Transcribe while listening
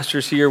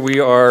Pastors here,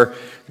 we are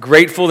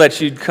grateful that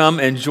you'd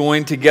come and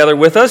join together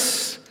with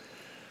us.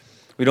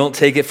 We don't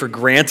take it for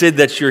granted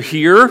that you're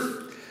here,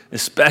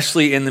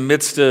 especially in the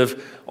midst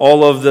of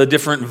all of the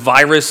different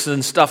virus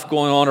and stuff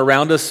going on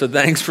around us. So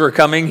thanks for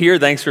coming here.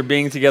 Thanks for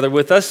being together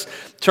with us.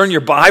 Turn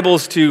your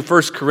Bibles to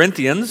 1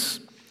 Corinthians.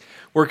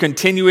 We're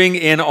continuing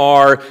in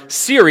our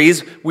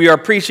series. We are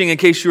preaching, in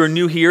case you are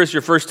new here, it's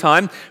your first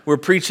time, we're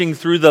preaching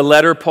through the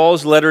letter,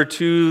 Paul's letter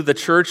to the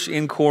church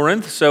in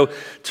Corinth. So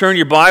turn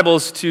your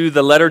Bibles to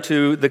the letter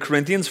to the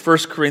Corinthians, 1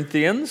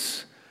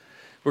 Corinthians.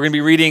 We're going to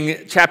be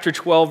reading chapter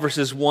 12,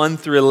 verses 1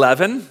 through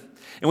 11.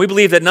 And we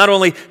believe that not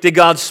only did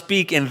God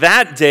speak in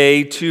that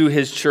day to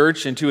his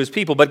church and to his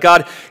people, but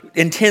God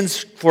intends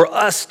for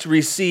us to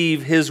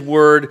receive his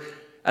word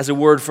as a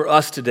word for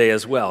us today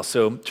as well.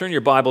 So turn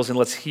your Bibles and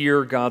let's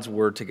hear God's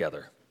word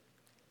together.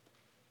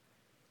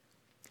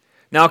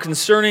 Now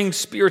concerning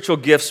spiritual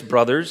gifts,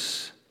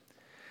 brothers,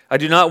 I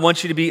do not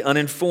want you to be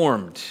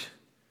uninformed.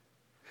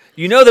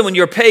 You know that when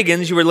you were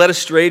pagans, you were led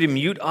astray to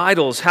mute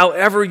idols,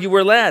 however you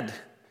were led.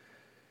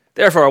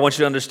 Therefore, I want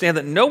you to understand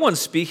that no one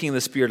speaking in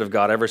the Spirit of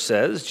God ever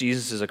says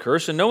Jesus is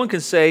accursed, and no one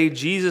can say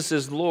Jesus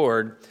is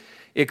Lord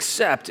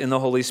except in the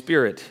Holy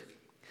Spirit.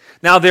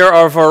 Now, there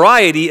are a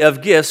variety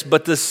of gifts,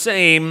 but the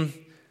same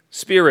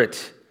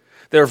Spirit.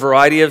 There are a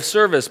variety of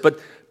service,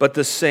 but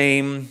the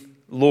same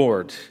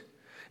Lord.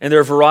 And there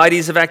are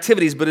varieties of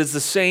activities, but it's the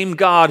same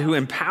God who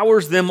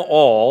empowers them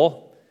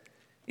all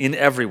in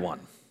everyone.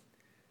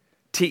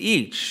 To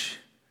each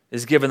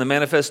is given the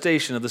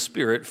manifestation of the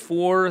Spirit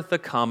for the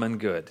common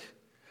good.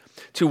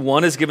 To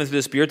one is given through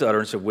the Spirit the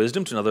utterance of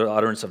wisdom, to another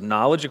utterance of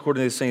knowledge according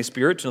to the same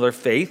Spirit, to another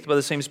faith by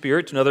the same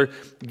Spirit, to another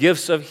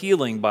gifts of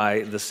healing by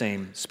the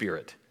same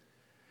Spirit.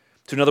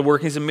 To another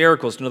workings of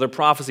miracles, to another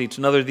prophecy,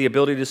 to another the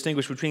ability to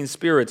distinguish between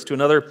spirits, to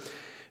another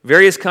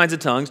various kinds of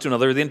tongues, to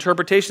another the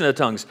interpretation of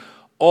the tongues.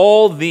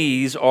 All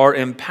these are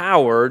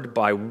empowered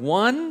by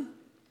one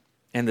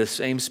and the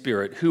same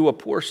Spirit, who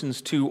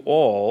apportions to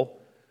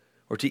all,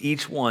 or to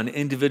each one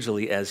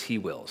individually as he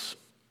wills.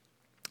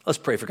 Let's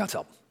pray for God's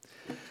help.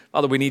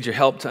 Father, we need your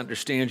help to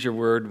understand your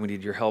word. We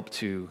need your help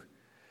to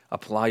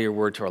apply your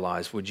word to our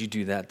lives. Would you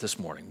do that this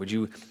morning? Would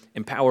you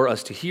empower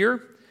us to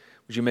hear?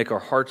 Would you make our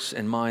hearts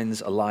and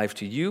minds alive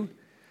to you?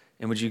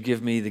 And would you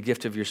give me the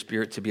gift of your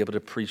Spirit to be able to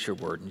preach your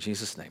word? In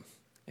Jesus' name,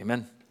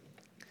 amen.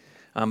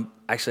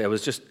 Actually, I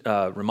was just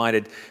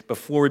reminded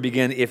before we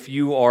begin, if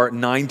you are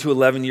 9 to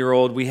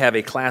 11-year-old, we have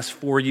a class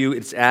for you.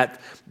 It's at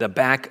the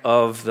back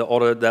of the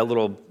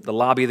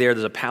lobby there.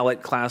 There's a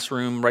pallet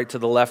classroom right to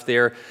the left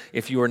there.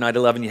 If you are 9 to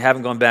 11, you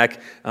haven't gone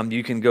back,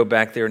 you can go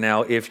back there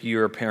now if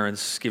your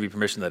parents give you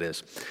permission, that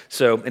is.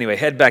 So anyway,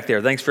 head back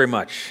there. Thanks very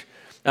much.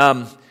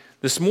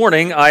 This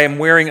morning, I am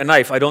wearing a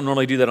knife. I don't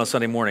normally do that on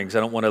Sunday mornings. I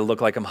don't want to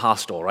look like I'm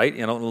hostile, right? I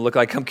don't want to look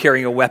like I'm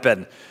carrying a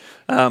weapon.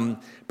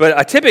 But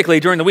I typically,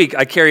 during the week,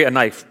 I carry a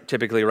knife,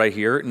 typically right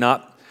here,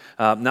 not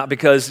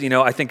because,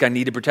 I think I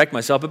need to protect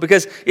myself, but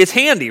because it's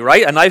handy,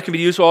 right? A knife can be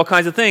used for all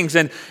kinds of things,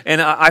 and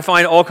I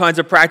find all kinds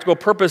of practical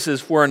purposes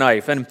for a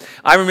knife. And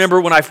I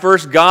remember when I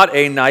first got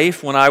a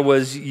knife when I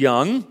was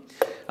young,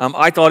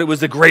 I thought it was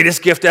the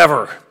greatest gift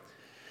ever.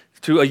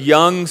 To a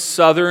young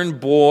Southern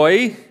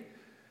boy,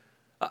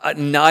 a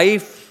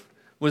knife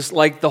was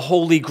like the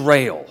Holy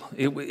Grail.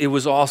 It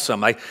was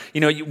awesome.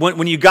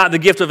 When you got the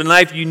gift of a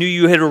knife, you knew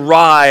you had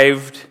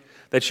arrived,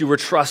 that you were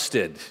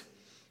trusted.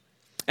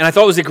 And I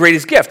thought it was the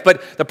greatest gift.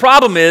 But the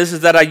problem is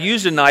that I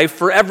used a knife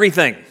for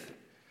everything.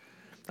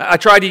 I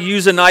tried to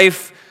use a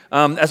knife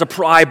as a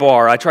pry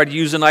bar. I tried to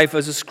use a knife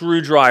as a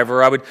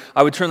screwdriver.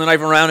 I would turn the knife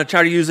around and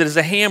try to use it as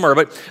a hammer.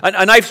 But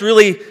a knife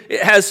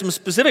it has some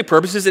specific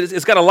purposes.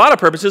 It's got a lot of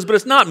purposes, but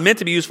it's not meant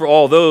to be used for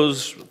all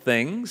those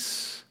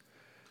things.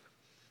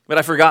 But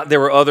I forgot there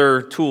were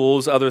other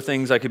tools, other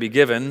things I could be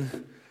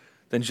given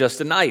than just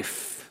a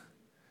knife.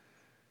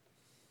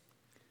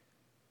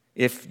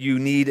 If you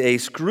need a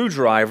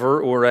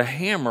screwdriver or a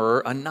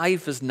hammer, a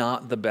knife is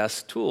not the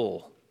best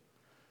tool.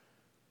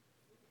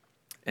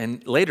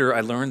 And later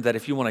I learned that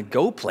if you want to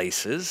go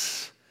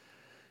places,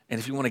 and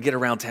if you want to get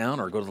around town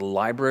or go to the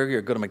library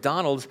or go to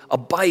McDonald's, a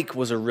bike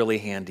was a really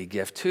handy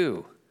gift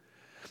too.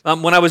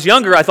 When I was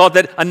younger, I thought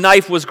that a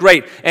knife was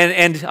great,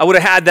 and I would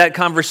have had that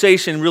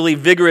conversation really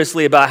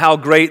vigorously about how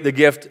great the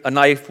gift a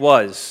knife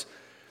was.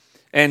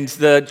 And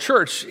the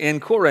church in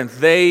Corinth,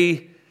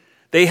 they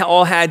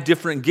all had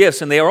different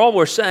gifts, and they all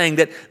were saying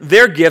that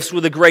their gifts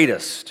were the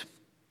greatest.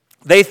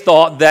 They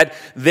thought that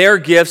their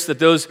gifts, that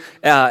those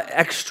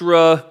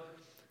extra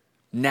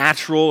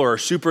natural or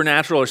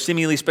supernatural or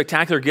seemingly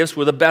spectacular gifts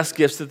were the best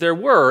gifts that there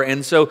were.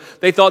 And so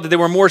they thought that they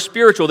were more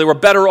spiritual. They were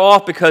better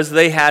off because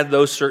they had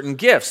those certain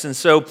gifts. And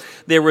so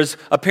there was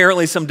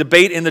apparently some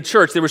debate in the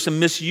church. There was some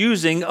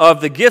misusing of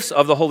the gifts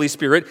of the Holy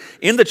Spirit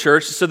in the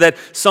church, so that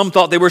some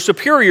thought they were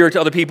superior to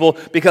other people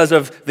because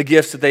of the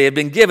gifts that they had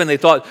been given. They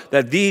thought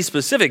that these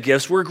specific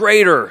gifts were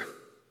greater.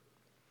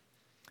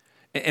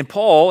 And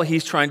Paul,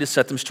 he's trying to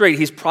set them straight.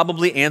 He's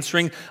probably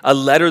answering a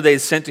letter they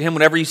sent to him.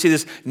 Whenever you see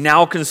this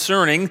now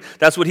concerning,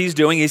 that's what he's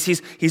doing.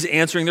 He's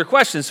answering their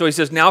questions. So he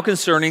says, now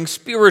concerning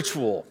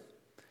spiritual.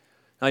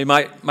 Now you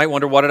might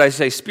wonder, why did I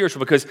say spiritual?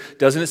 Because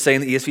doesn't it say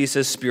in the ESV, it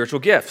says spiritual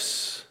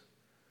gifts?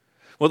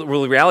 Well, the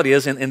reality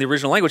is, in the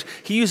original language,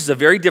 he uses a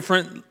very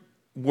different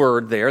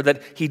word there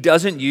that he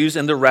doesn't use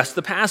in the rest of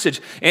the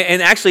passage.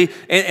 And actually,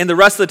 and the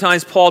rest of the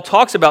times Paul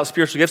talks about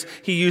spiritual gifts,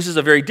 he uses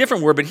a very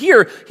different word. But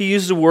here, he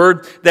uses a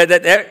word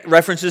that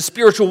references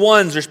spiritual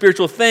ones or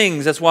spiritual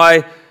things. That's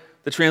why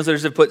the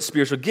translators have put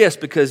spiritual gifts,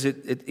 because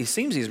it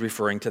seems he's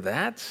referring to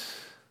that.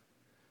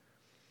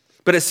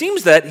 But it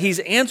seems that he's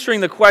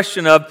answering the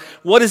question of,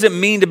 what does it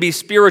mean to be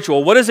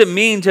spiritual? What does it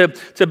mean to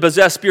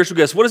possess spiritual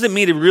gifts? What does it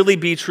mean to really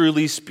be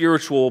truly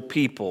spiritual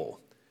people?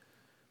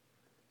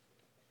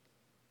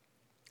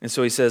 And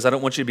so he says, I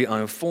don't want you to be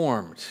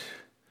uninformed.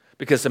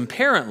 Because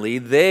apparently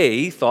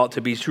they thought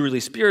to be truly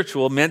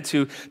spiritual meant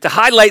to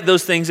highlight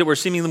those things that were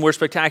seemingly more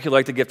spectacular,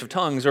 like the gift of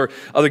tongues or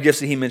other gifts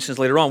that he mentions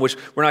later on, which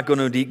we're not going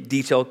to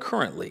detail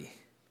currently.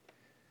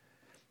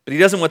 But he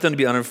doesn't want them to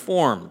be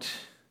uninformed.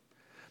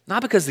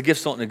 Not because the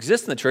gifts don't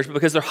exist in the church, but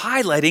because they're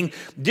highlighting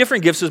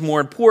different gifts as more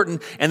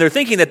important, and they're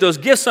thinking that those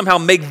gifts somehow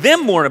make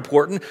them more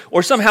important,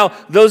 or somehow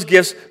those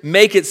gifts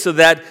make it so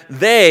that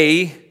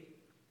they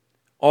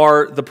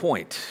are the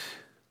point.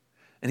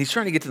 And he's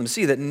trying to get them to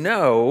see that,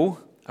 no,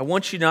 I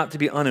want you not to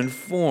be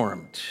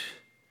uninformed.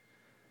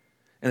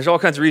 And there's all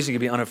kinds of reasons you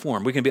can be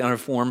uninformed. We can be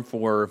uninformed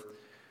for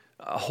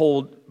a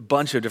whole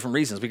bunch of different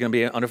reasons. We can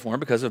be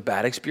uninformed because of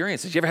bad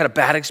experiences. You ever had a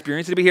bad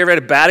experience? Anybody here ever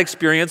had a bad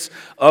experience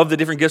of the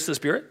different gifts of the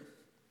Spirit?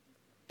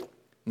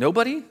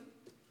 Nobody?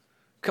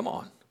 Come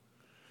on.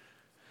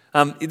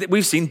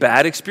 We've seen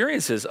bad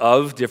experiences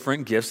of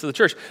different gifts of the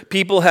church.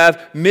 People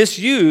have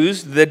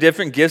misused the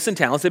different gifts and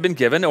talents they've been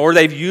given, or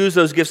they've used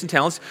those gifts and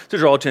talents to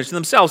draw attention to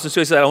themselves. And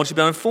so he said, I want you to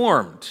be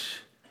uninformed.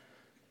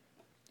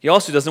 He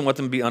also doesn't want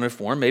them to be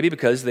uninformed, maybe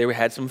because they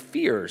had some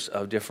fears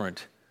of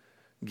different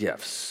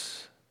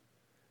gifts.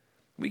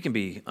 We can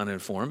be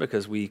uninformed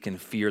because we can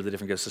fear the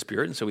different gifts of the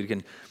Spirit, and so we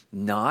can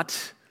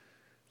not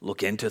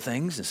look into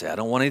things and say, I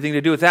don't want anything to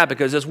do with that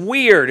because it's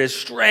weird, it's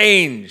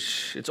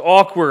strange, it's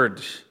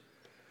awkward.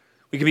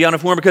 We can be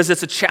uninformed because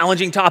it's a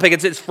challenging topic.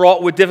 It's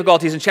fraught with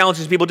difficulties and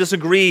challenges. People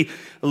disagree.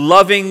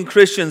 Loving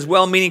Christians,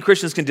 well-meaning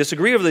Christians can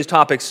disagree over these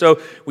topics, so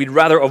we'd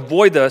rather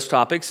avoid those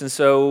topics, and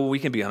so we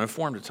can be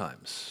uninformed at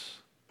times.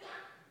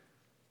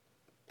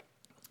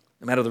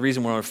 No matter the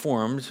reason we're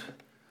uninformed,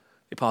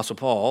 the Apostle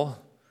Paul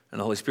and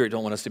the Holy Spirit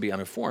don't want us to be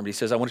uninformed. He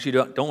says, don't want you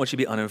to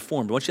be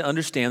uninformed. I want you to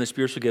understand the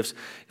spiritual gifts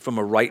from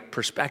a right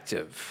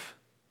perspective.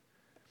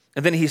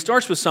 And then he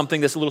starts with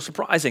something that's a little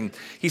surprising.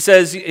 He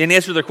says, in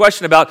answer to their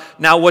question about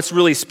now what's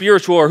really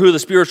spiritual or who are the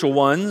spiritual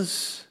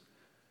ones,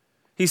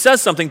 he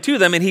says something to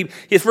them, and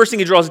his first thing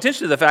he draws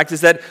attention to the fact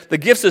is that the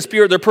gifts of the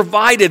Spirit, they're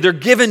provided, they're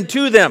given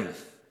to them.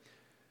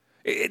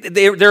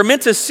 They're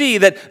meant to see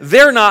that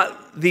they're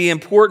not the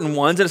important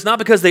ones, and it's not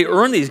because they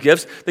earn these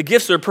gifts. The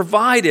gifts are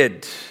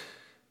provided.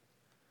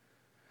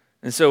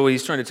 And so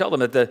he's trying to tell them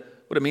that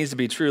what it means to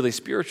be truly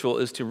spiritual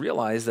is to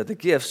realize that the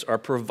gifts are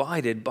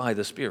provided by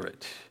the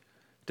Spirit.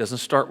 It doesn't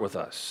start with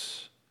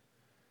us.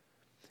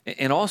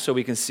 And also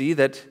we can see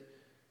that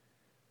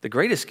the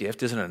greatest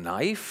gift isn't a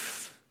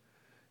knife,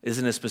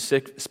 isn't a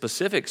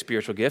specific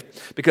spiritual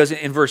gift, because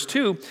in verse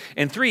 2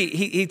 and 3,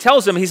 he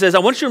tells them, he says, I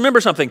want you to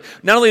remember something.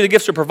 Not only the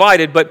gifts are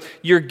provided, but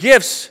your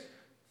gifts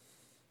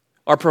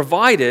are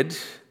provided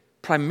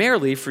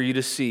primarily for you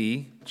to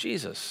see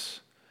Jesus.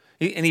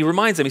 And he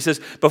reminds them, he says,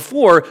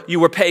 before you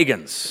were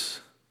pagans,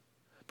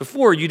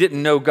 before you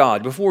didn't know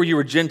God, before you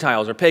were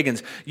Gentiles or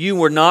pagans, you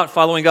were not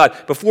following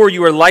God. Before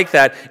you were like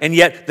that, and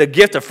yet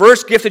the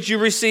first gift that you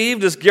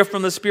received, this gift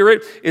from the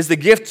Spirit, is the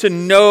gift to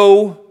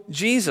know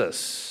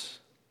Jesus.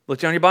 Look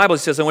down your Bible, it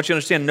says, I want you to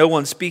understand, no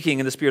one speaking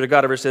in the Spirit of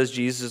God ever says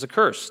Jesus is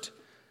accursed.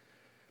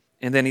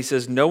 And then he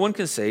says, no one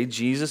can say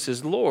Jesus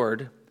is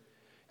Lord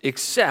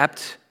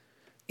except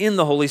in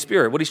the Holy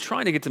Spirit. What he's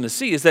trying to get them to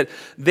see is that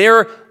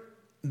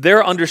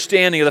their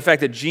understanding of the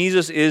fact that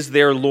Jesus is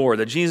their Lord,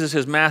 that Jesus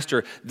is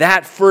Master,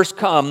 that first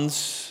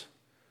comes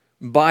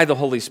by the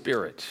Holy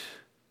Spirit.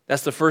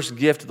 That's the first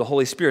gift of the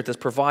Holy Spirit that's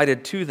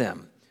provided to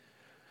them.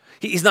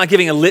 He's not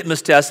giving a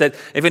litmus test that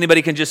if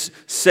anybody can just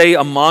say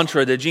a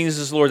mantra that Jesus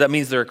is Lord, that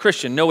means they're a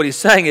Christian. No, what he's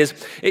saying is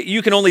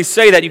you can only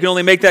say that, you can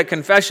only make that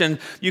confession,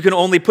 you can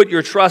only put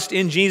your trust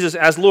in Jesus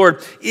as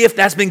Lord if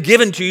that's been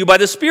given to you by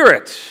the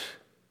Spirit.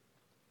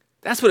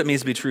 That's what it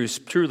means to be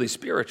truly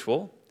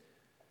spiritual,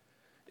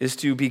 is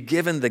to be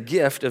given the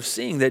gift of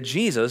seeing that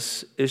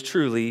Jesus is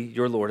truly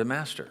your Lord and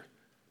Master.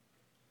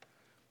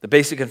 The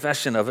basic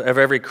confession of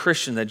every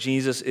Christian that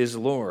Jesus is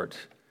Lord.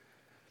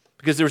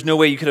 Because there was no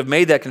way you could have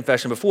made that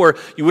confession before.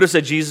 You would have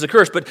said Jesus is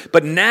accursed.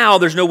 But now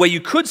there's no way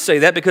you could say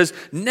that, because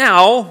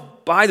now,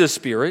 by the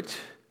Spirit,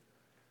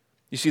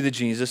 you see that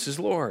Jesus is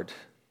Lord.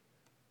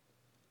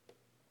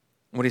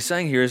 What he's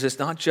saying here is it's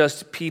not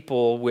just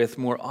people with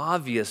more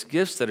obvious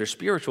gifts that are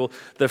spiritual.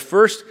 The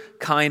first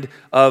kind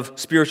of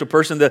spiritual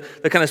person, the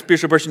kind of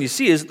spiritual person you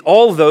see, is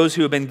all those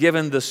who have been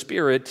given the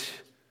Spirit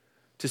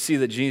to see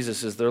that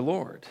Jesus is their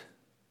Lord.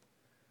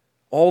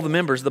 All the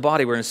members of the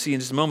body, we're going to see in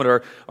just a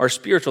moment, are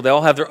spiritual. They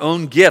all have their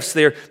own gifts.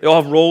 They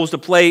all have roles to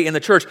play in the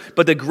church.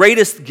 But the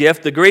greatest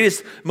gift, the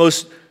greatest,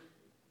 most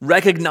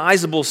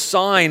recognizable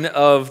sign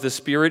of the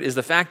Spirit is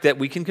the fact that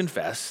we can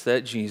confess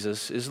that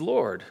Jesus is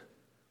Lord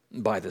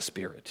by the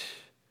Spirit.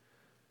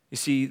 You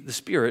see, the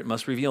Spirit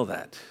must reveal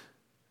that.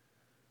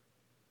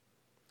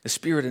 The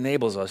Spirit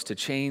enables us to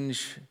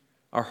change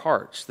our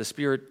hearts. The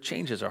Spirit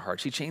changes our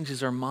hearts. He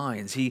changes our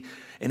minds. He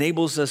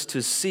enables us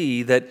to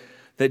see that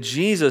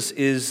Jesus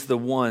is the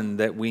one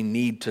that we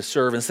need to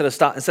serve instead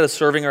of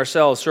serving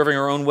ourselves, serving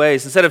our own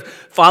ways, instead of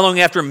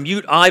following after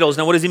mute idols.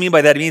 Now, what does he mean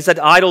by that? He means that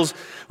idols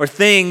are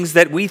things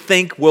that we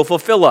think will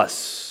fulfill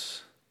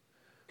us.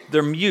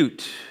 They're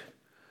mute.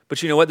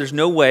 But you know what? There's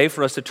no way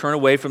for us to turn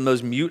away from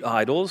those mute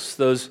idols,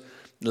 those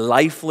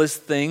lifeless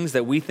things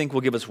that we think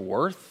will give us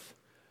worth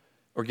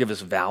or give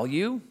us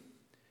value.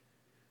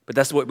 But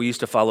that's what we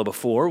used to follow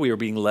before. We were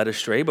being led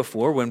astray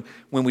before when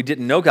we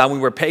didn't know God, when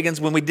we were pagans,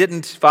 when we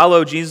didn't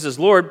follow Jesus as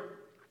Lord.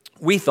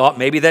 We thought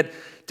maybe that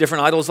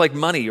different idols like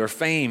money or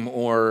fame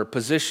or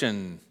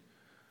position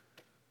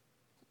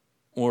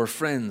or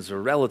friends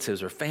or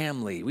relatives or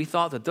family, we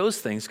thought that those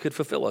things could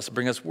fulfill us,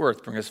 bring us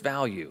worth, bring us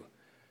value.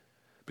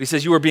 But he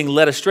says you were being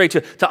led astray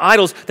to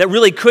idols that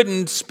really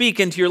couldn't speak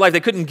into your life.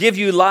 They couldn't give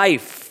you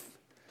life.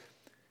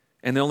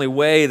 And the only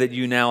way that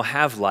you now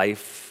have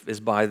life is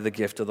by the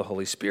gift of the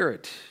Holy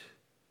Spirit.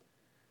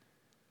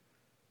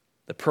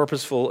 The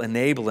purposeful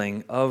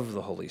enabling of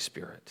the Holy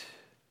Spirit.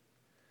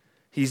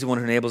 He's the one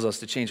who enables us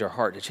to change our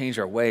heart, to change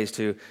our ways,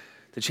 to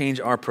change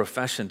our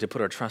profession, to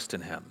put our trust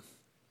in him.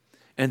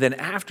 And then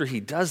after he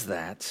does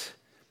that,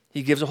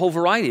 he gives a whole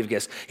variety of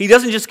gifts. He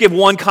doesn't just give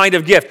one kind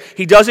of gift.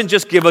 He doesn't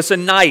just give us a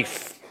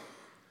knife.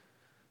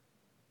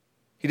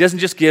 He doesn't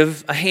just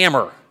give a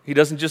hammer. He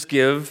doesn't just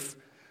give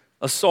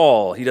a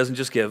saw. He doesn't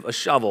just give a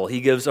shovel.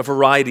 He gives a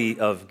variety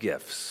of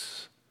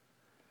gifts.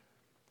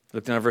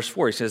 Look down at verse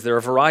 4. He says, there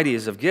are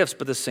varieties of gifts,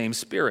 but the same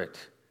Spirit.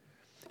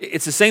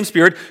 It's the same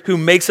Spirit who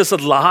makes us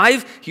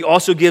alive. He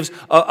also gives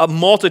a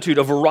multitude,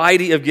 a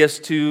variety of gifts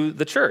to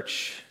the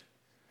church.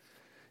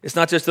 It's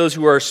not just those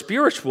who are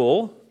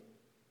spiritual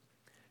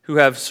who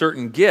have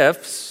certain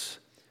gifts.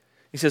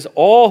 He says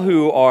all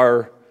who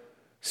are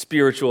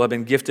spiritual have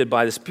been gifted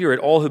by the Spirit.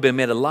 All who've been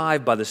made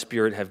alive by the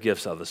Spirit have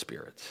gifts of the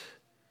Spirit.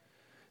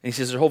 And he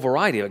says there's a whole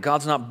variety of it.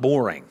 God's not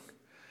boring.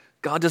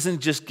 God doesn't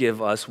just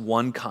give us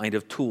one kind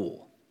of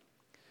tool.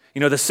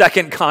 You know, the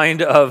second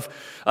kind of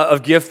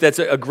gift that's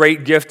a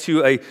great gift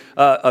to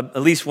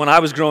at least when I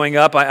was growing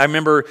up, I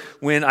remember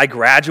when I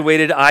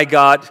graduated, I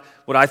got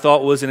what I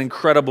thought was an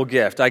incredible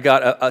gift. I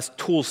got a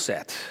tool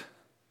set.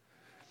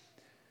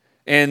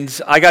 And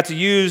I got to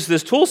use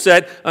this tool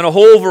set on a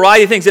whole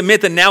variety of things. It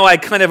meant that now I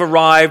kind of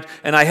arrived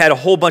and I had a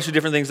whole bunch of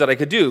different things that I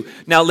could do.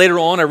 Now, later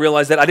on, I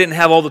realized that I didn't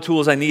have all the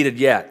tools I needed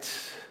yet.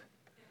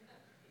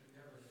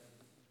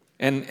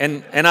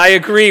 And I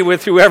agree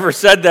with whoever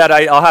said that.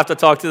 I'll have to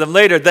talk to them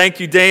later. Thank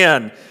you,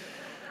 Dan.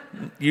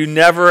 You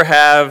never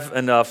have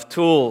enough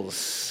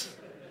tools.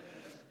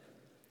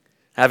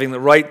 Having the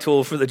right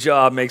tool for the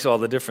job makes all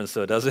the difference,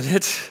 though, doesn't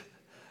it?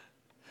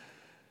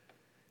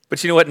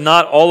 But you know what?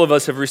 Not all of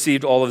us have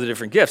received all of the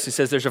different gifts. He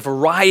says there's a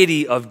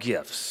variety of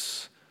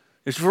gifts.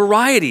 There's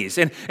varieties.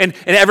 And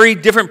every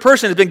different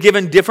person has been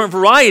given different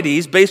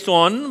varieties based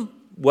on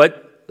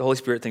what the Holy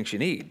Spirit thinks you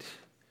need.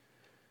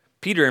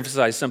 Peter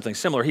emphasized something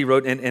similar. He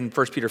wrote in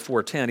 1 Peter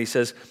 4:10, he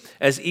says,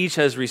 as each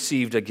has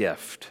received a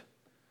gift.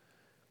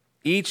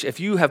 Each, if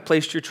you have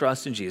placed your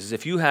trust in Jesus,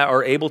 if you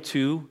are able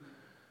to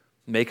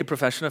make a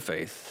profession of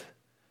faith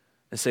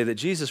and say that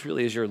Jesus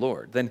really is your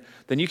Lord, then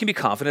you can be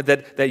confident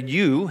that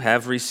you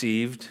have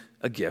received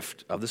a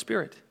gift of the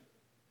Spirit.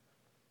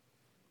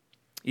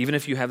 Even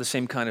if you have the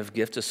same kind of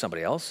gift as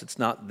somebody else, it's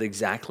not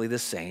exactly the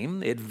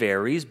same. It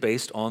varies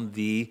based on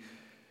the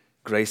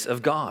grace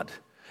of God.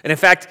 And in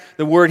fact,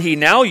 the word he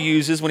now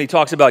uses when he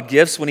talks about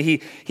gifts, when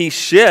he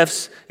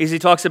shifts, is he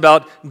talks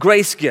about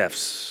grace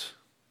gifts.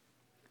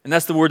 And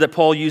that's the word that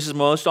Paul uses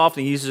most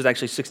often. He uses it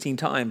actually 16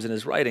 times in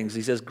his writings.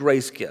 He says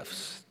grace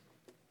gifts.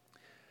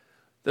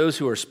 Those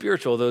who are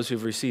spiritual, those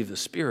who've received the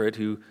Spirit,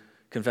 who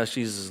confess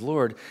Jesus as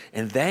Lord,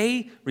 and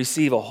they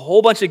receive a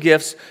whole bunch of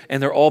gifts,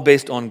 and they're all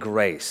based on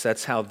grace.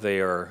 That's how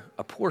they are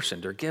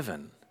apportioned or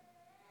given.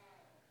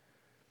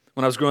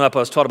 When I was growing up, I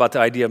was taught about the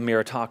idea of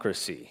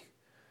meritocracy.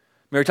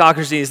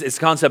 Meritocracy is this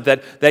concept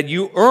that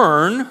you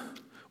earn,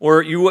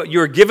 or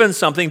you're given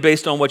something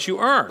based on what you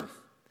earn.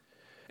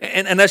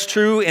 And that's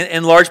true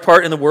in large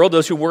part in the world.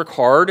 Those who work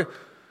hard,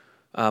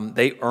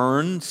 they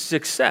earn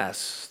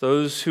success.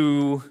 Those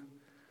who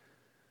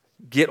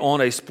get on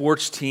a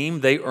sports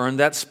team, they earn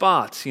that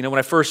spot. You know, when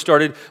I first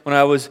started, when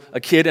I was a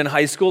kid in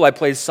high school, I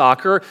played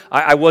soccer.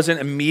 I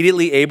wasn't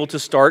immediately able to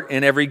start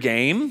in every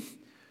game.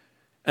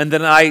 And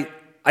then I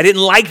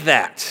didn't like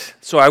that.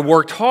 So I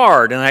worked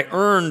hard and I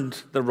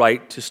earned the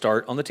right to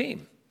start on the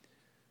team.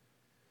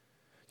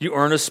 You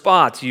earn a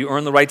spot. You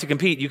earn the right to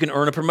compete. You can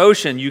earn a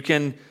promotion. You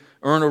can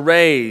earn a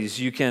raise.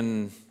 You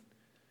can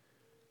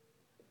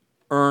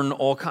earn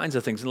all kinds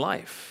of things in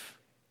life.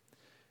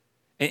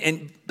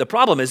 And the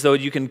problem is, though,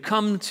 you can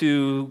come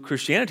to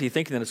Christianity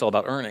thinking that it's all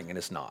about earning, and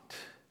it's not.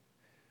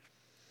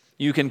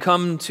 You can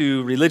come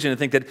to religion and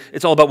think that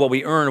it's all about what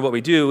we earn or what we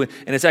do,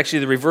 and it's actually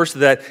the reverse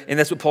of that. And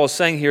that's what Paul's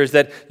saying here, is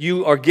that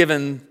you are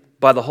given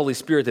by the Holy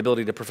Spirit the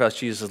ability to profess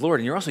Jesus as Lord,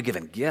 and you're also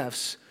given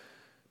gifts.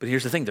 But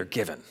here's the thing, they're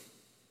given.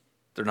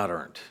 They're not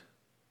earned.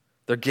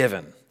 They're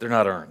given. They're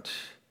not earned.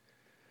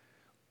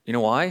 You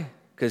know why?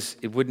 Because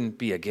it wouldn't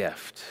be a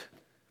gift.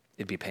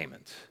 It'd be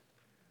payment.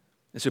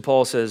 And so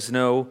Paul says,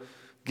 no,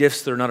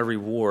 gifts, they're not a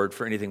reward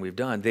for anything we've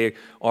done. They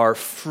are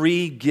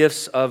free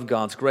gifts of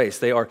God's grace.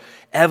 They are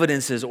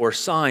evidences or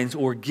signs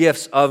or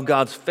gifts of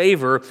God's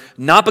favor,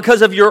 not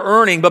because of your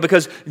earning, but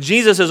because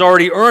Jesus has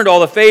already earned all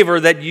the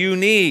favor that you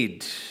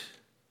need.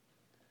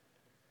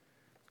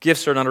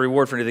 Gifts are not a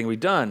reward for anything we've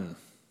done.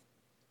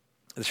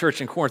 The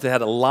church in Corinth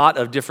had a lot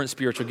of different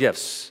spiritual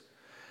gifts.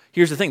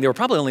 Here's the thing, they were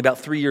probably only about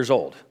 3 years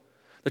old.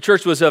 The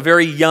church was a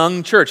very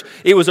young church.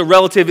 It was a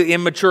relatively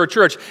immature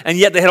church, and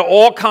yet they had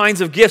all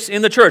kinds of gifts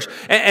in the church.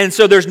 And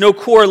so there's no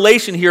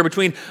correlation here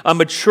between a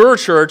mature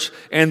church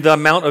and the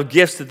amount of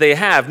gifts that they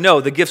have. No,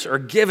 the gifts are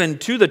given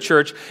to the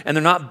church, and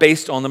they're not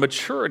based on the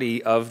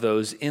maturity of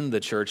those in the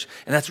church.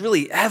 And that's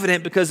really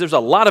evident because there's a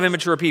lot of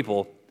immature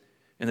people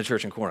in the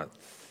church in Corinth.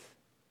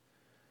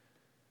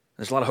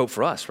 There's a lot of hope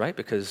for us, right?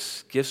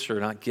 Because gifts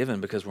are not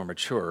given because we're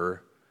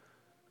mature,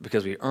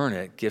 because we earn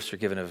it. Gifts are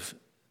given of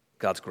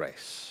God's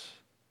grace.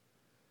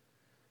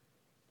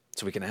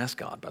 So we can ask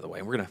God, by the way,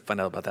 and we're going to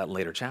find out about that in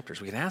later chapters.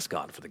 We can ask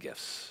God for the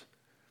gifts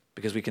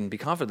because we can be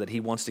confident that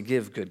He wants to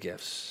give good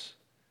gifts.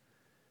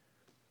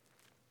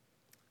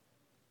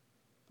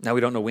 Now,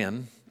 we don't know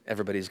when.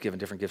 Everybody's given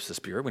different gifts of the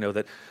Spirit. We know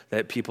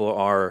that people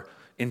are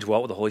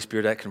indwelt with the Holy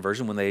Spirit at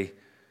conversion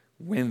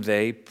when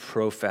they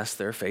profess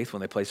their faith,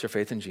 when they place their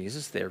faith in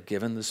Jesus, they're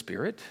given the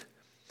Spirit.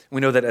 We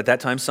know that at that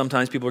time,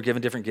 sometimes people are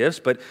given different gifts,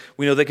 but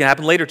we know that can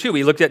happen later too.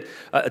 We looked at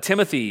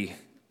Timothy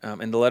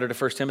in the letter to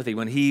 1 Timothy.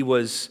 When he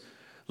was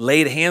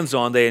laid hands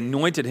on, they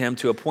anointed him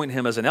to appoint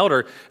him as an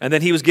elder, and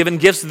then he was given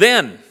gifts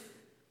then.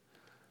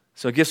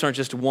 So gifts aren't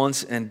just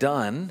once and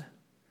done.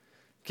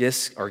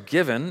 Gifts are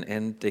given,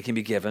 and they can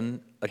be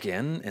given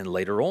again and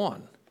later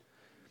on.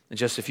 In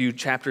just a few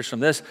chapters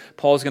from this,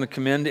 Paul is going to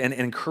commend and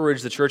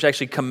encourage the church,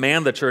 actually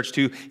command the church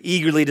to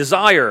eagerly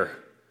desire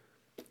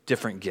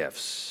different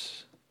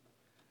gifts.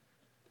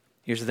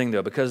 Here's the thing,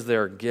 though. Because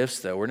they're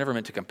gifts, though, we're never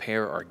meant to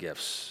compare our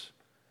gifts.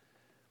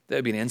 That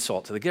would be an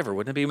insult to the giver,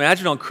 wouldn't it be?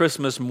 Imagine on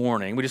Christmas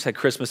morning, we just had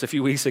Christmas a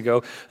few weeks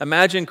ago.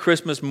 Imagine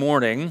Christmas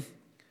morning,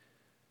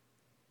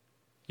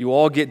 you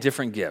all get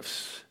different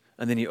gifts.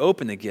 And then you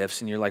open the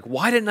gifts and you're like,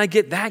 why didn't I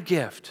get that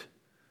gift?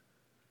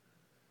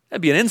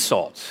 That'd be an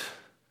insult.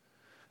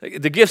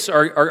 The gifts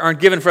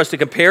aren't given for us to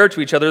compare to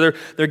each other.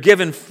 They're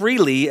given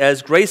freely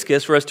as grace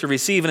gifts for us to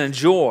receive and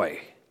enjoy.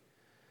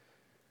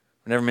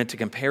 We're never meant to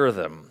compare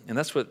them. And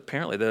that's what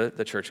apparently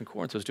the church in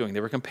Corinth was doing.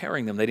 They were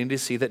comparing them. They needed to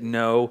see that,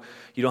 no,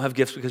 you don't have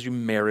gifts because you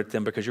merit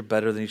them, because you're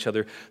better than each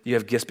other. You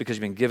have gifts because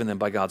you've been given them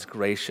by God's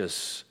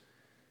gracious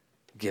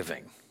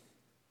giving.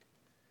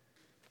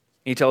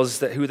 He tells us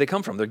that who they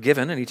come from. They're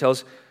given, and he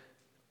tells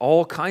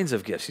all kinds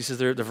of gifts. He says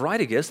there are a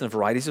variety of gifts and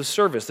varieties of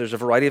service. There's a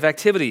variety of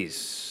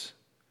activities.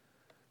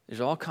 There's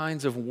all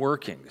kinds of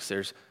workings.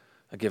 There's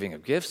a giving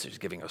of gifts. There's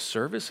giving of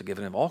service, a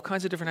giving of all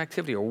kinds of different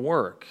activity or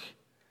work.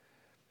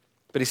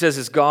 But he says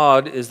as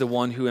God is the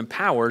one who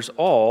empowers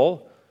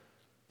all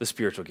the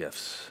spiritual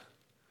gifts.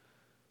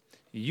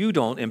 You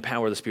don't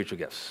empower the spiritual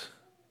gifts.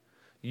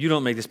 You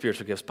don't make the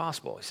spiritual gifts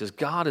possible. He says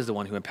God is the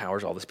one who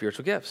empowers all the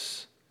spiritual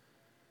gifts.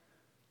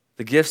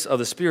 The gifts of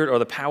the Spirit are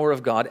the power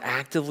of God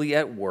actively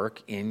at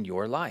work in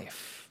your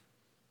life.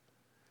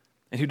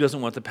 And who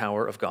doesn't want the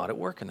power of God at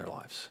work in their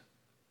lives?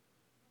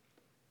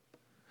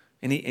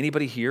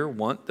 Anybody here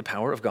want the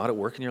power of God at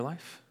work in your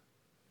life?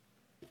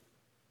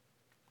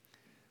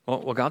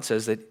 Well, God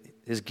says that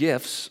His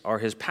gifts are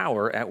His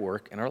power at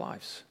work in our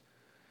lives.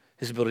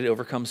 His ability to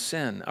overcome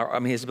sin.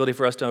 His ability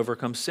for us to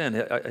overcome sin.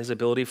 His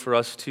ability for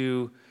us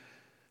to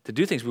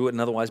do things we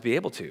wouldn't otherwise be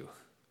able to.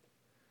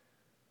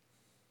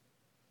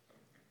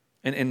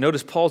 And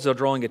notice Paul's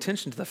drawing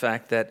attention to the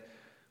fact that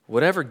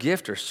whatever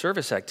gift or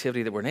service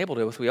activity that we're enabled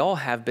with, we all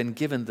have been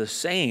given the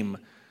same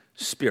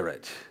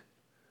Spirit.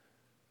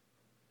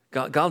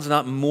 God's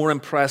not more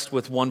impressed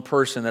with one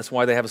person, that's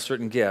why they have a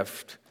certain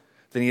gift,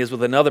 than He is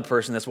with another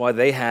person, that's why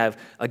they have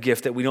a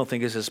gift that we don't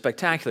think is as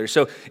spectacular.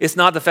 So it's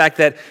not the fact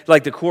that,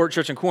 like the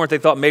church in Corinth, they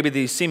thought maybe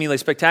these seemingly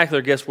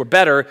spectacular gifts were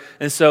better,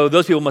 and so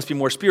those people must be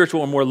more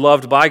spiritual or more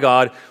loved by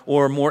God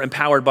or more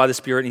empowered by the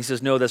Spirit. And he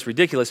says, no, that's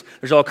ridiculous.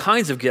 There's all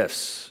kinds of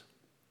gifts,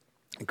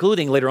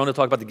 including later on to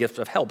talk about the gift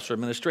of helps or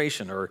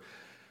administration or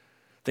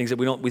things that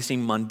we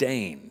seem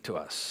mundane to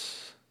us.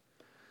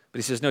 But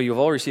he says, no, you've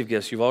all received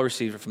gifts. You've all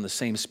received it from the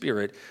same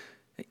Spirit,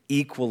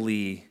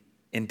 equally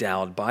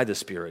endowed by the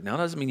Spirit. Now, it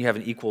doesn't mean you have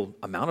an equal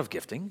amount of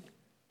gifting.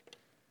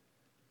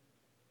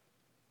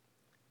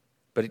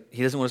 But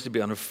he doesn't want us to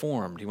be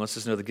uninformed. He wants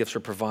us to know the gifts are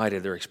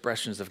provided. They're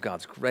expressions of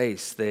God's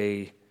grace.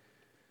 They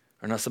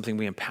are not something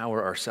we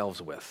empower ourselves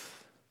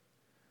with.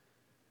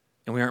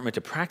 And we aren't meant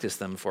to practice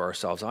them for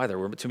ourselves either.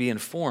 We're to be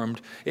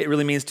informed. It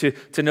really means to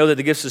know that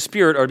the gifts of the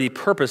Spirit are to be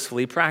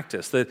purposefully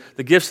practiced. The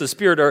gifts of the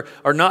Spirit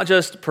are not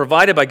just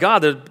provided by God,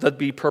 they're to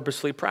be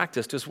purposefully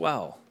practiced as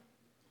well.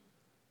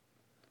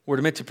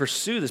 We're meant to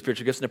pursue the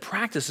spiritual gifts and to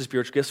practice the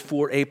spiritual gifts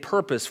for a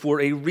purpose, for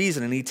a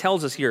reason. And he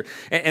tells us here,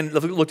 and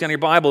look down your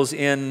Bibles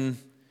in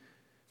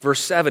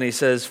verse 7, he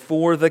says,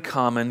 for the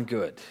common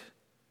good.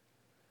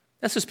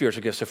 That's what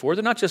spiritual gifts are for.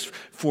 They're not just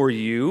for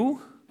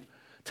you,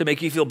 to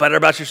make you feel better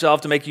about yourself,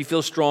 to make you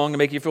feel strong, to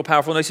make you feel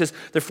powerful. No, he says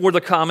they're for the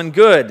common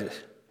good,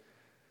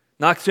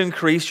 not to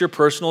increase your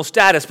personal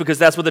status, because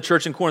that's what the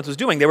church in Corinth was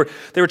doing. They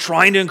were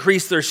trying to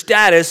increase their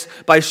status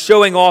by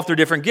showing off their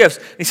different gifts.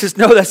 And he says,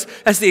 no,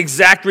 that's the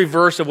exact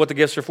reverse of what the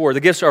gifts are for. The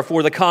gifts are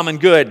for the common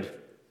good.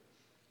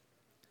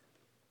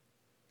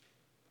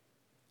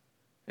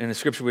 In the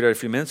scripture we read a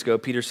few minutes ago,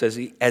 Peter says,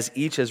 as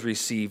each has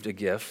received a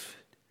gift,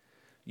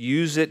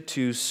 use it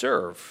to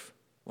serve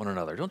one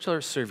another. Don't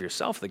just serve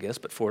yourself the gifts,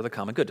 but for the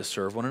common good, to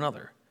serve one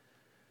another.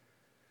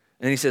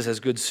 And he says, as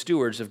good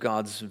stewards of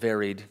God's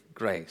varied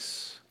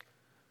grace.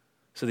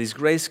 So these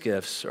grace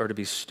gifts are to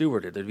be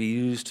stewarded. They're to be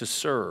used to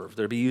serve.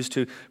 They're to be used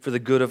for the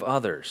good of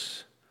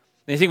others.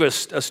 And you think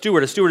of a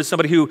steward. A steward is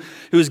somebody who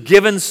is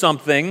given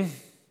something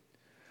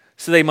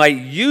so they might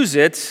use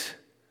it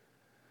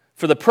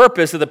for the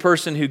purpose that the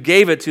person who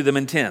gave it to them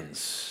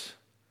intends.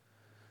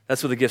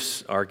 That's what the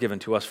gifts are given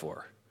to us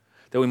for.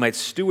 That we might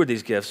steward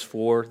these gifts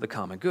for the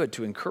common good,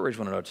 to encourage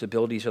one another, to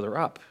build each other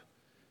up.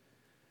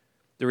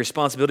 The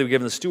responsibility we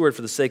give the steward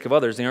for the sake of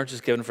others, they aren't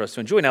just given for us to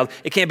enjoy. Now,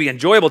 it can't be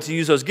enjoyable to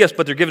use those gifts,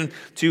 but they're given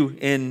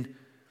to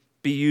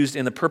be used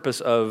in the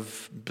purpose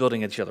of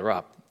building each other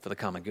up for the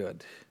common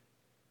good.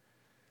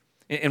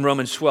 In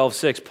Romans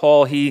 12:6,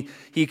 Paul, he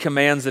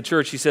commands the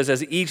church, he says,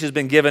 as each has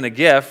been given a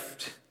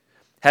gift,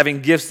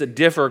 having gifts that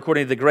differ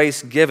according to the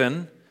grace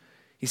given,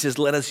 he says,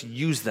 let us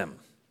use them.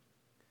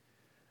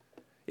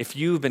 If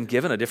you've been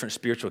given a different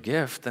spiritual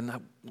gift,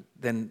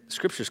 then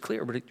Scripture's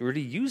clear. We're to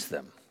use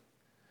them,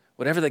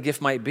 whatever that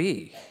gift might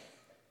be.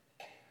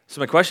 So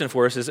my question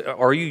for us is,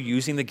 are you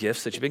using the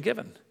gifts that you've been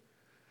given?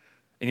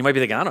 And you might be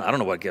thinking, I don't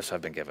know what gifts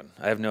I've been given.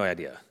 I have no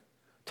idea.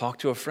 Talk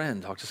to a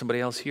friend. Talk to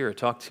somebody else here.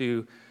 Talk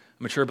to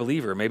a mature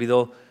believer. Maybe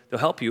they'll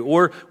help you.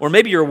 Or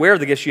maybe you're aware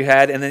of the gifts you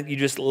had and then you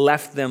just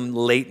left them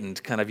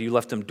latent, you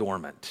left them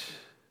dormant.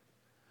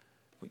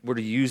 We're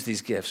to use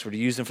these gifts. We're to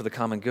use them for the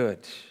common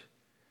good.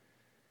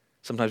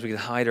 Sometimes we can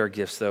hide our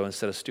gifts, though,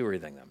 instead of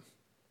stewarding them.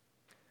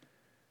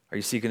 Are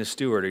you seeking to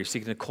steward? Are you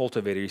seeking to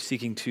cultivate? Are you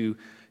seeking to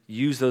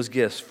use those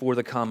gifts for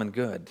the common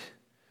good?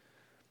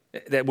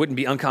 That wouldn't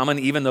be uncommon,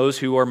 even those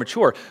who are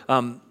mature.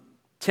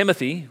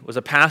 Timothy was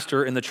a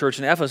pastor in the church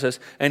in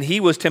Ephesus, and he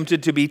was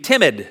tempted to be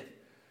timid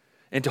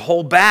and to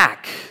hold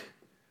back.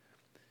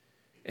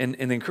 And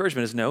the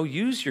encouragement is, no,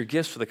 use your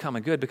gifts for the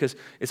common good, because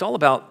it's all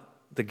about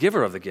the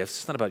giver of the gifts.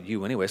 It's not about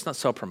you anyway. It's not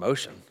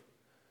self-promotion.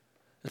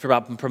 It's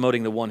about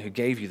promoting the one who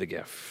gave you the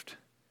gift.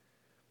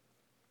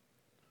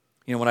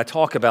 You know, when I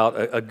talk about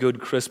a good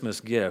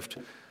Christmas gift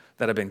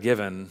that I've been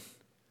given,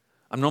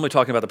 I'm normally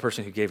talking about the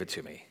person who gave it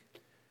to me.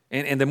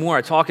 And the more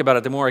I talk about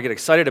it, the more I get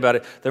excited about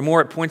it, the more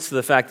it points to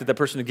the fact that the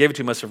person who gave it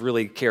to me must have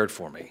really cared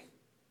for me.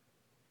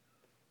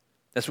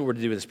 That's what we're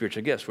to do with the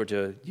spiritual gifts. We're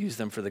to use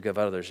them for the good of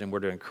others, and we're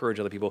to encourage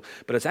other people.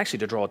 But it's actually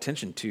to draw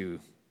attention to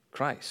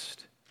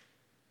Christ.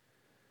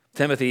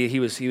 Timothy, he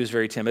was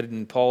very timid,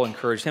 and Paul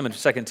encouraged him. In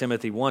 2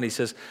 Timothy 1, he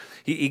says,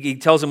 he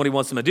tells him what he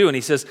wants him to do, and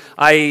he says,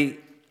 I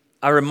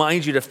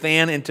remind you to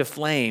fan into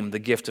flame the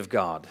gift of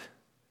God,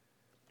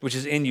 which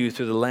is in you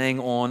through the laying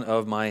on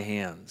of my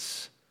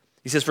hands.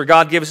 He says, for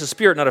God gave us a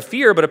spirit, not of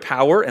fear, but of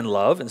power and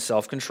love and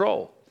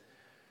self-control.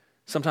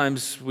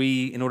 Sometimes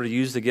in order to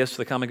use the gifts for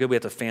the common good, we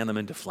have to fan them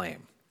into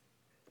flame.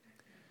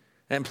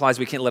 That implies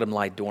we can't let them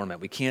lie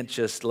dormant. We can't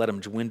just let them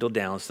dwindle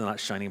down so they're not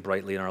shining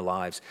brightly in our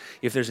lives.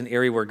 If there's an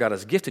area where God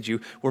has gifted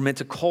you, we're meant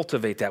to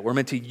cultivate that. We're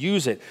meant to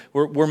use it.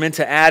 We're meant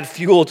to add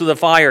fuel to the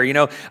fire. You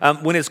know,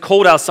 when it's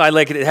cold outside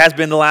like it has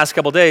been the last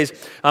couple of days,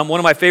 one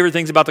of my favorite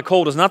things about the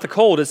cold is not the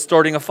cold, it's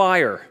starting a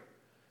fire.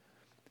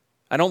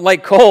 I don't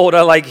like cold,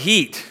 I like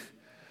heat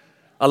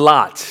a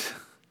lot.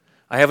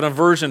 I have an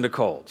aversion to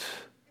cold.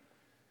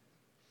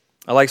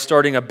 I like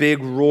starting a big,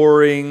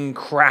 roaring,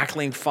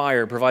 crackling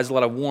fire. It provides a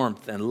lot of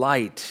warmth and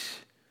light.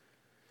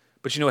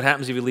 But you know what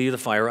happens if you leave the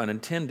fire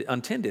untended?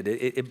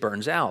 It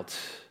burns out.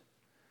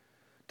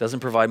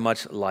 Doesn't provide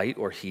much light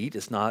or heat.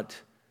 It's not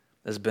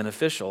as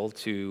beneficial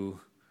to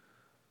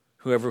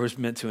whoever was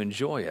meant to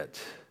enjoy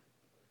it.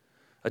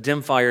 A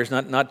dim fire is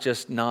not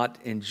just not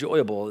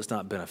enjoyable, it's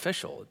not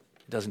beneficial.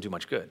 It doesn't do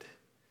much good.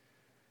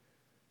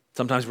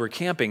 Sometimes we're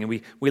camping and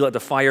we let the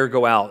fire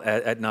go out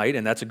at night,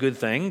 and that's a good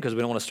thing because we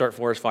don't want to start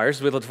forest fires.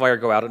 So we let the fire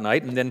go out at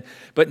night,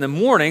 but in the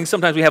morning,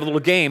 sometimes we have a little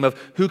game of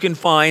who can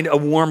find a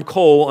warm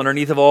coal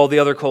underneath of all the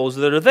other coals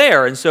that are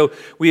there. And so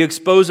we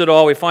expose it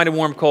all, we find a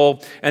warm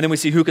coal, and then we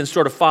see who can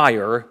start a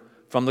fire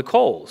from the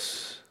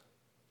coals.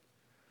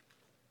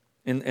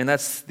 And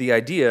that's the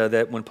idea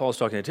that when Paul's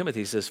talking to Timothy,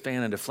 he says,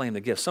 fan into flame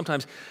the gifts.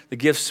 Sometimes the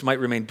gifts might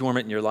remain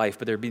dormant in your life,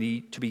 but they're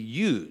to be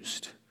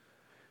used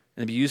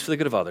and to be used for the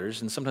good of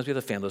others, and sometimes we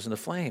have to fan those into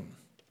flame.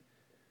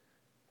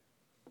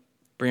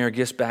 Bring our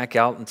gifts back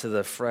out into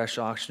the fresh,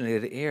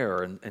 oxygenated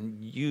air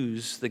and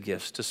use the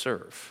gifts to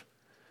serve.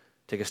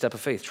 Take a step of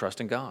faith,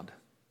 trust in God.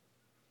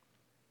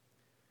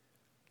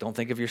 Don't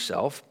think of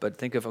yourself, but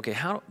think of, okay,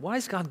 why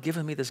has God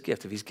given me this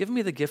gift? If he's given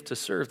me the gift to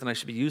serve, then I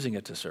should be using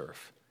it to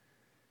serve.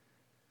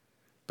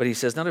 But he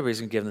says not everybody's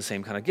going to give the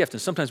same kind of gift.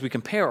 And sometimes we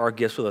compare our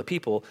gifts with other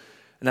people,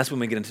 and that's when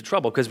we get into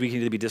trouble, because we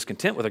can either be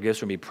discontent with our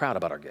gifts or be proud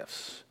about our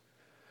gifts.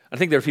 I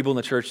think there are people in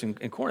the church in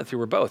Corinth who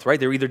were both, right?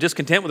 They were either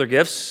discontent with their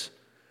gifts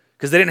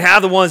because they didn't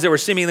have the ones that were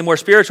seemingly more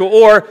spiritual,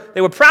 or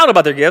they were proud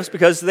about their gifts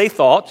because they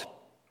thought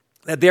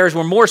that theirs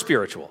were more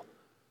spiritual.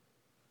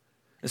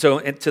 And so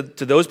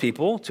to those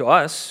people, to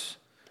us,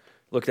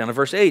 look down at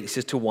verse 8. He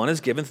says, to one is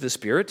given through the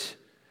Spirit.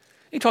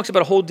 He talks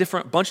about a whole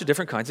bunch of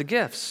different kinds of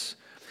gifts.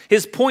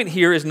 His point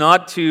here is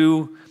not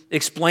to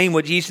explain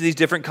what each of these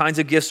different kinds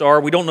of gifts are.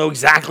 We don't know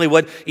exactly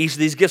what each of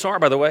these gifts are,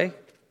 by the way.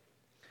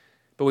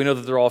 But we know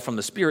that they're all from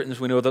the Spirit, and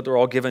we know that they're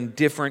all given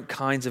different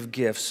kinds of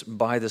gifts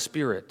by the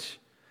Spirit.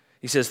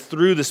 He says,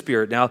 through the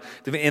Spirit. Now,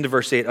 the end of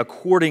verse 8,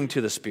 according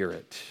to the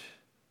Spirit.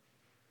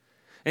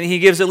 And he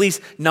gives at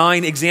least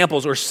 9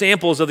 examples or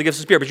samples of the gifts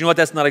of the Spirit. But you know what?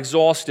 That's not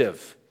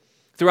exhaustive.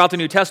 Throughout the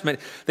New Testament,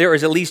 there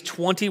is at least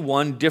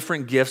 21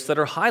 different gifts that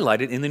are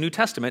highlighted in the New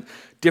Testament,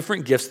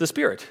 different gifts of the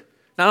Spirit.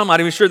 Now, I'm not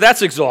even sure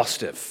that's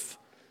exhaustive.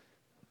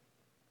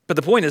 But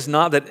the point is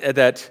not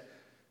that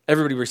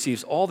everybody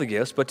receives all the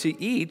gifts, but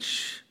to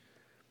each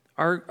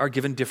are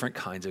given different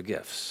kinds of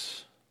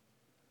gifts.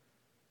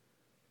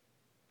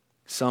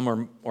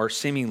 Some are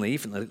seemingly,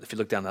 if you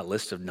look down that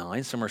list of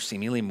 9, some are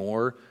seemingly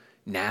more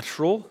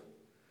natural,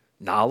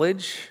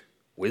 knowledge,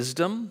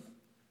 wisdom.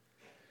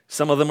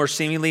 Some of them are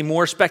seemingly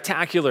more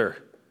spectacular,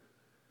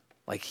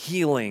 like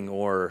healing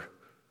or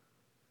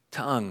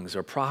tongues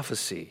or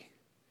prophecy.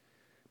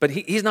 But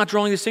he's not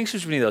drawing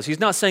distinctions between those. He's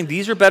not saying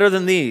these are better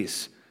than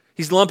these.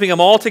 He's lumping them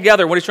all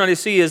together. What he's trying to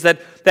see is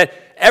that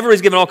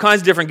everybody's given all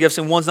kinds of different gifts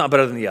and one's not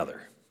better than the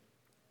other.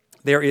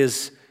 There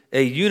is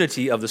a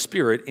unity of the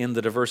Spirit in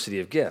the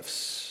diversity of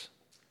gifts.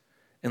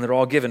 And they're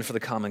all given for the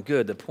common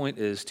good. The point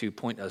is to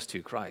point us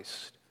to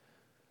Christ.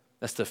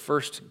 That's the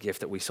first gift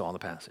that we saw in the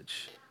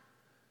passage.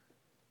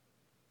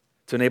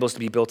 To enable us to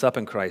be built up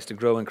in Christ, to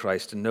grow in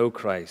Christ, to know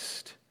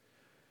Christ.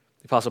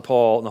 The Apostle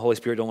Paul and the Holy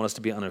Spirit don't want us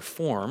to be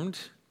uninformed.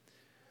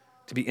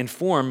 To be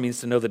informed means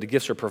to know that the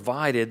gifts are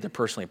provided, they're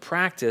personally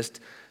practiced,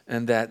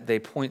 and that they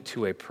point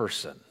to a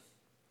person.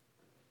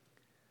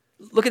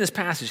 Look at this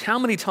passage. How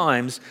many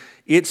times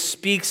it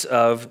speaks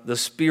of the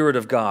Spirit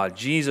of God,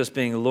 Jesus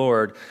being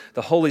Lord,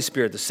 the Holy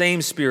Spirit, the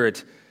same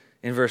Spirit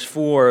in verse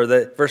 4,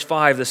 verse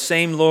 5, the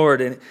same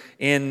Lord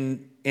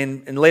in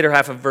the later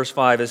half of verse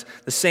 5 is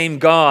the same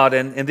God,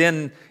 and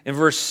then in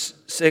verse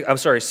 6,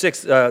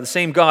 the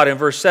same God. In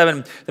verse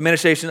 7, the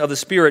manifestation of the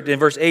Spirit. In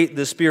verse 8,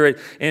 the Spirit.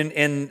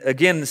 And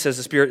again, it says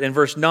the Spirit. In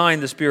verse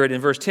 9, the Spirit.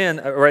 In verse 10,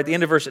 or at the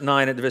end of verse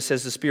 9, it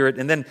says the Spirit.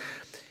 And then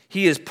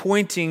he is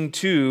pointing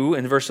to,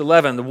 in verse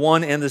 11, the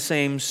one and the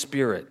same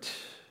Spirit.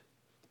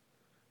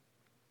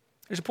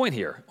 There's a point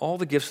here. All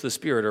the gifts of the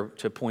Spirit are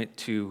to point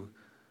to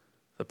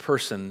the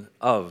person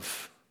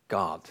of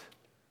God.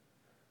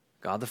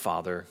 God the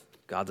Father,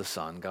 God the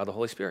Son, God the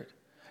Holy Spirit.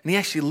 And he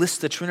actually lists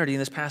the Trinity in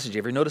this passage. Have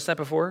you ever noticed that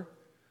before?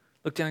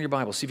 Look down in your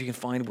Bible. See if you can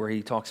find where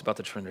he talks about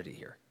the Trinity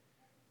here.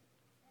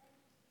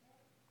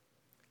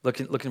 Look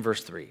in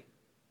verse 3.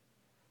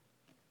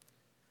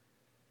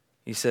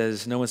 He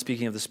says, no one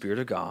speaking of the Spirit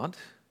of God.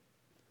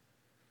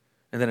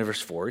 And then in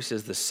verse 4, he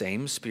says, the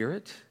same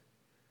Spirit.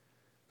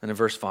 And in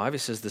verse 5, he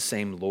says, the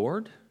same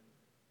Lord.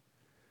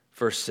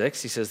 Verse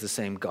 6, he says, the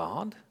same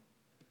God.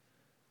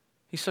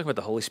 He's talking about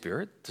the Holy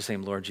Spirit, the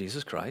same Lord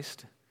Jesus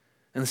Christ,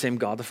 and the same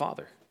God the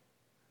Father.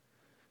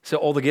 So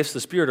all the gifts of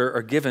the Spirit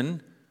are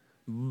given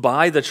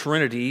by the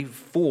Trinity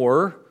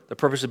for the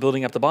purpose of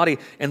building up the body,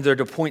 and they're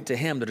to point to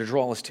Him, they're to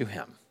draw us to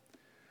Him,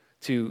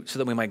 so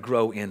that we might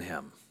grow in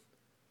Him.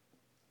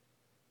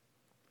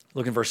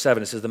 Look in verse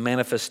 7, it says the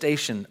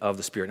manifestation of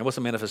the Spirit. Now what's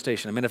a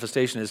manifestation? A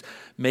manifestation is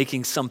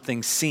making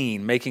something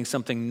seen, making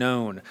something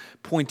known,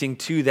 pointing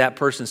to that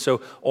person.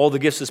 So all the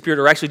gifts of the Spirit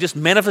are actually just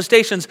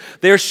manifestations.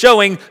 They're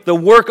showing the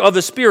work of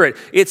the Spirit.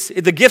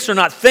 The gifts are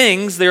not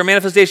things, they are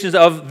manifestations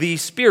of the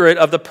Spirit,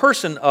 of the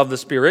person of the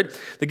Spirit.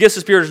 The gifts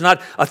of the Spirit is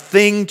not a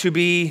thing to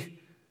be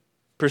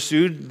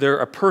pursued, they're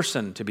a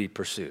person to be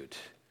pursued.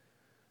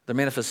 They're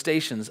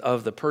manifestations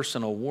of the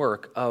personal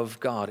work of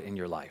God in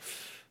your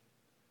life.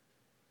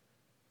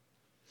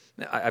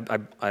 I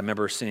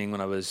remember seeing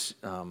when I was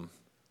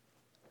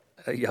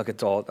a young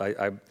adult,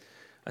 I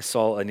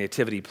saw a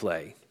nativity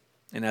play.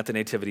 And at the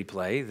nativity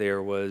play,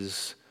 there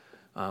was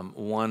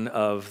one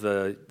of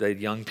the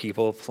young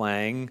people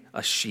playing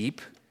a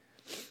sheep.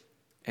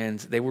 And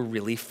they were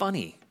really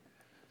funny.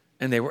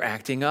 And they were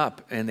acting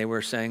up. And they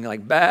were saying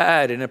like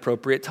bad,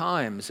 inappropriate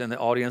times. And the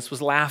audience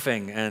was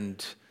laughing.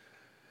 And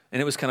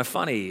it was kind of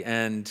funny.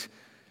 And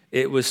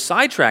it was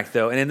sidetracked,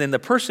 though, and then the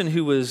person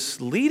who was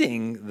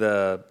leading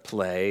the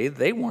play,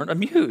 they weren't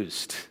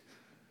amused.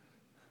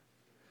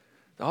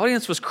 The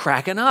audience was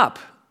cracking up.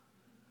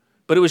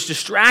 but it was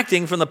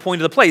distracting from the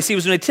point of the play. See, it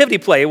was a nativity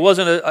play. It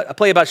wasn't a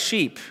play about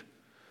sheep.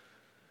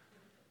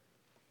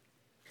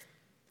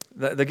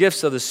 The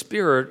gifts of the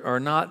Spirit are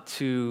not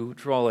to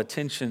draw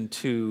attention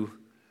to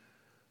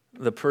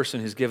the person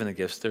who's given the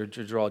gifts. They're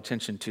to draw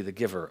attention to the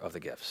giver of the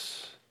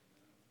gifts,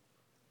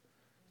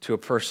 to a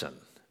person.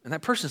 And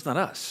that person's not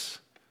us.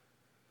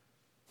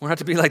 We're not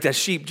to be like that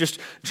sheep just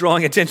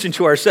drawing attention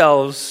to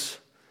ourselves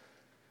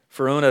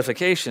for own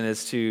edification.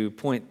 It's to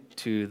point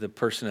to the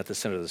person at the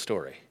center of the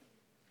story.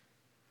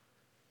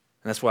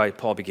 And that's why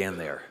Paul began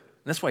there.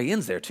 And that's why he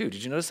ends there too.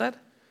 Did you notice that?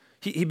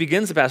 He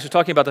begins the passage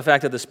talking about the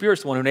fact that the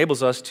Spirit's the one who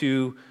enables us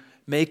to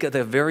make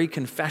the very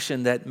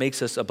confession that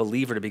makes us a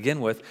believer to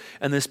begin with,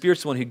 and the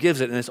Spirit's the one who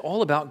gives it, and it's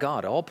all about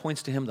God. It all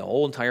points to Him the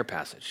whole entire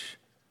passage.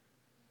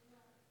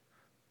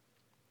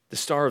 The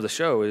star of the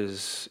show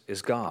is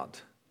God.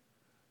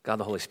 God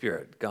the Holy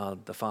Spirit,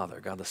 God the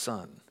Father, God the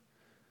Son.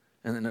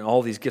 And then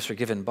all these gifts are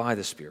given by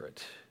the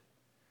Spirit.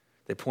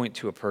 They point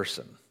to a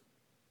person.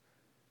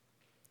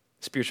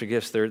 Spiritual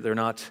gifts, they're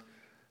not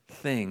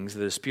things,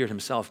 the Spirit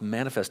Himself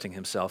manifesting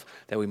Himself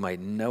that we might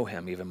know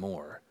Him even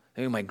more,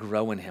 that we might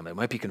grow in Him, that we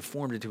might be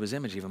conformed into His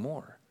image even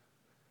more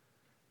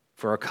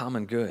for our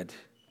common good.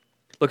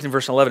 Look in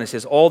verse 11, it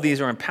says, all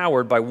these are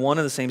empowered by one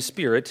and the same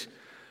Spirit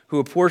who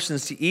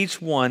apportions to each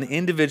one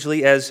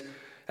individually as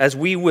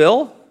we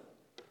will.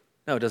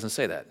 No, it doesn't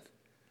say that.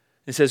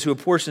 It says who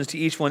apportions to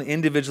each one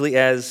individually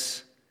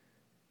as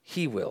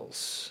He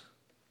wills.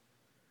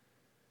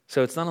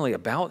 So it's not only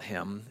about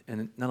Him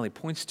and it not only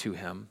points to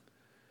Him,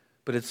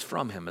 but it's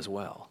from Him as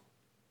well.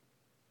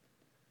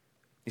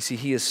 You see,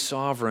 He is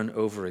sovereign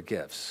over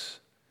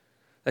gifts.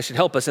 That should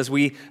help us as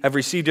we have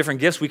received different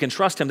gifts. We can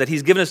trust Him that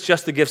He's given us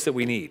just the gifts that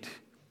we need.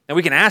 And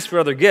we can ask for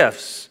other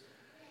gifts,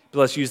 but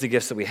let's use the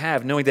gifts that we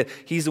have, knowing that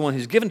He's the one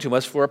who's given to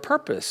us for a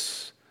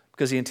purpose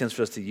because He intends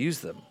for us to use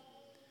them.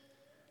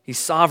 He's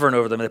sovereign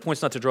over them. And the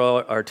point's not to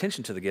draw our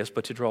attention to the gifts,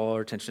 but to draw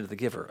our attention to the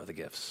giver of the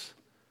gifts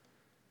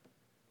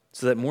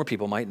so that more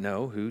people might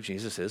know who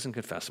Jesus is and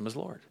confess Him as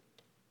Lord.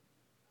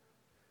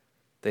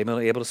 They may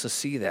be able to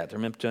see that. They're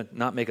meant to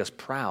not make us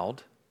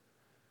proud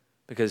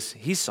because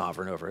He's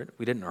sovereign over it.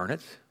 We didn't earn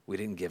it. We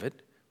didn't give it.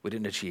 We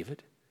didn't achieve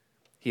it.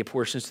 He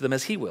apportions to them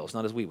as He wills,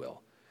 not as we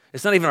will.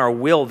 It's not even our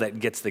will that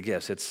gets the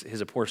gifts. It's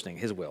His apportioning,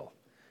 His will.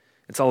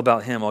 It's all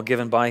about Him, all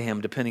given by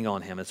Him, depending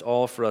on Him. It's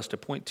all for us to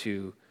point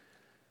to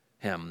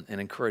Him and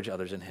encourage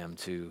others in Him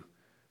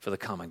for the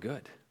common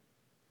good.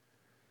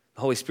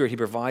 The Holy Spirit, He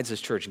provides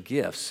His church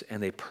gifts,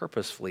 and they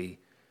purposefully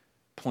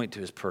point to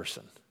His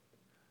person.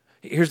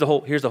 Here's the whole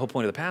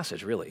point of the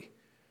passage, really.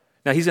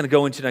 Now, he's going to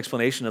go into an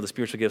explanation of the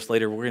spiritual gifts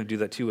later. We're going to do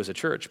that too as a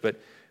church.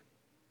 But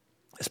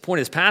this point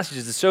of this passage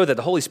is to show that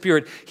the Holy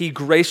Spirit, He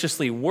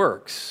graciously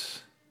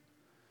works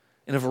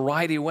in a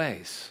variety of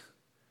ways.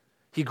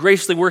 He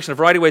graciously works in a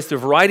variety of ways through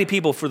a variety of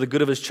people for the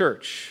good of His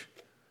church.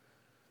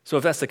 So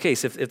if that's the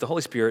case, if the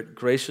Holy Spirit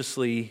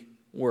graciously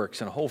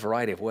works in a whole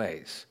variety of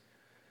ways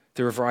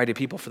through a variety of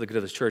people for the good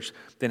of His church,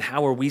 then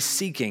how are we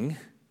seeking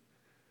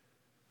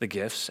the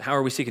gifts? How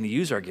are we seeking to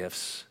use our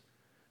gifts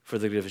for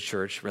the good of His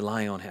church,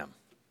 relying on Him?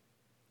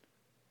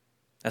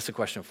 That's the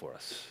question for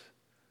us.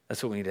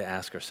 That's what we need to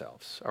ask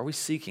ourselves. Are we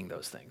seeking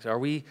those things? Are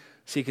we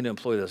seeking to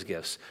employ those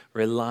gifts,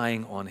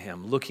 relying on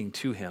Him, looking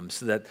to Him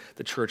so that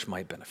the church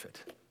might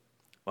benefit?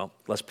 Well,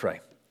 let's pray.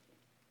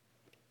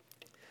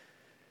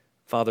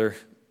 Father,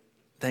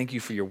 thank You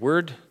for Your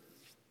word.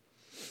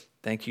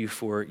 Thank You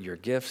for Your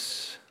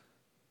gifts.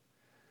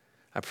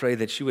 I pray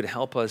that You would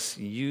help us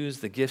use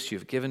the gifts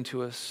You've given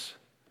to us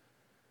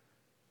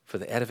for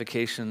the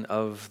edification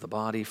of the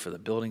body, for the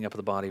building up of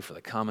the body, for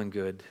the common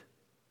good.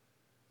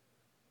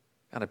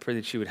 God, I pray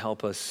that You would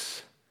help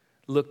us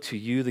look to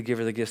You, the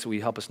giver of the gifts, that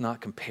we help us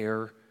not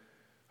compare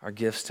our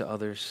gifts to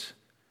others,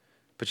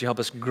 but You help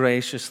us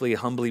graciously,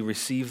 humbly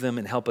receive them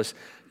and help us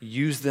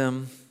use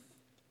them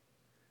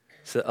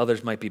so that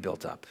others might be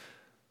built up.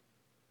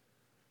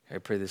 I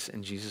pray this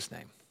in Jesus'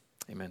 name.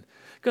 Amen.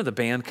 Go to the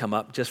band come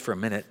up just for a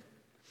minute.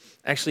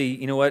 Actually,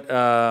 you know what?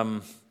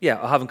 I'll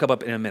have them come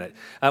up in a minute.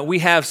 We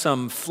have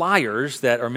some flyers that are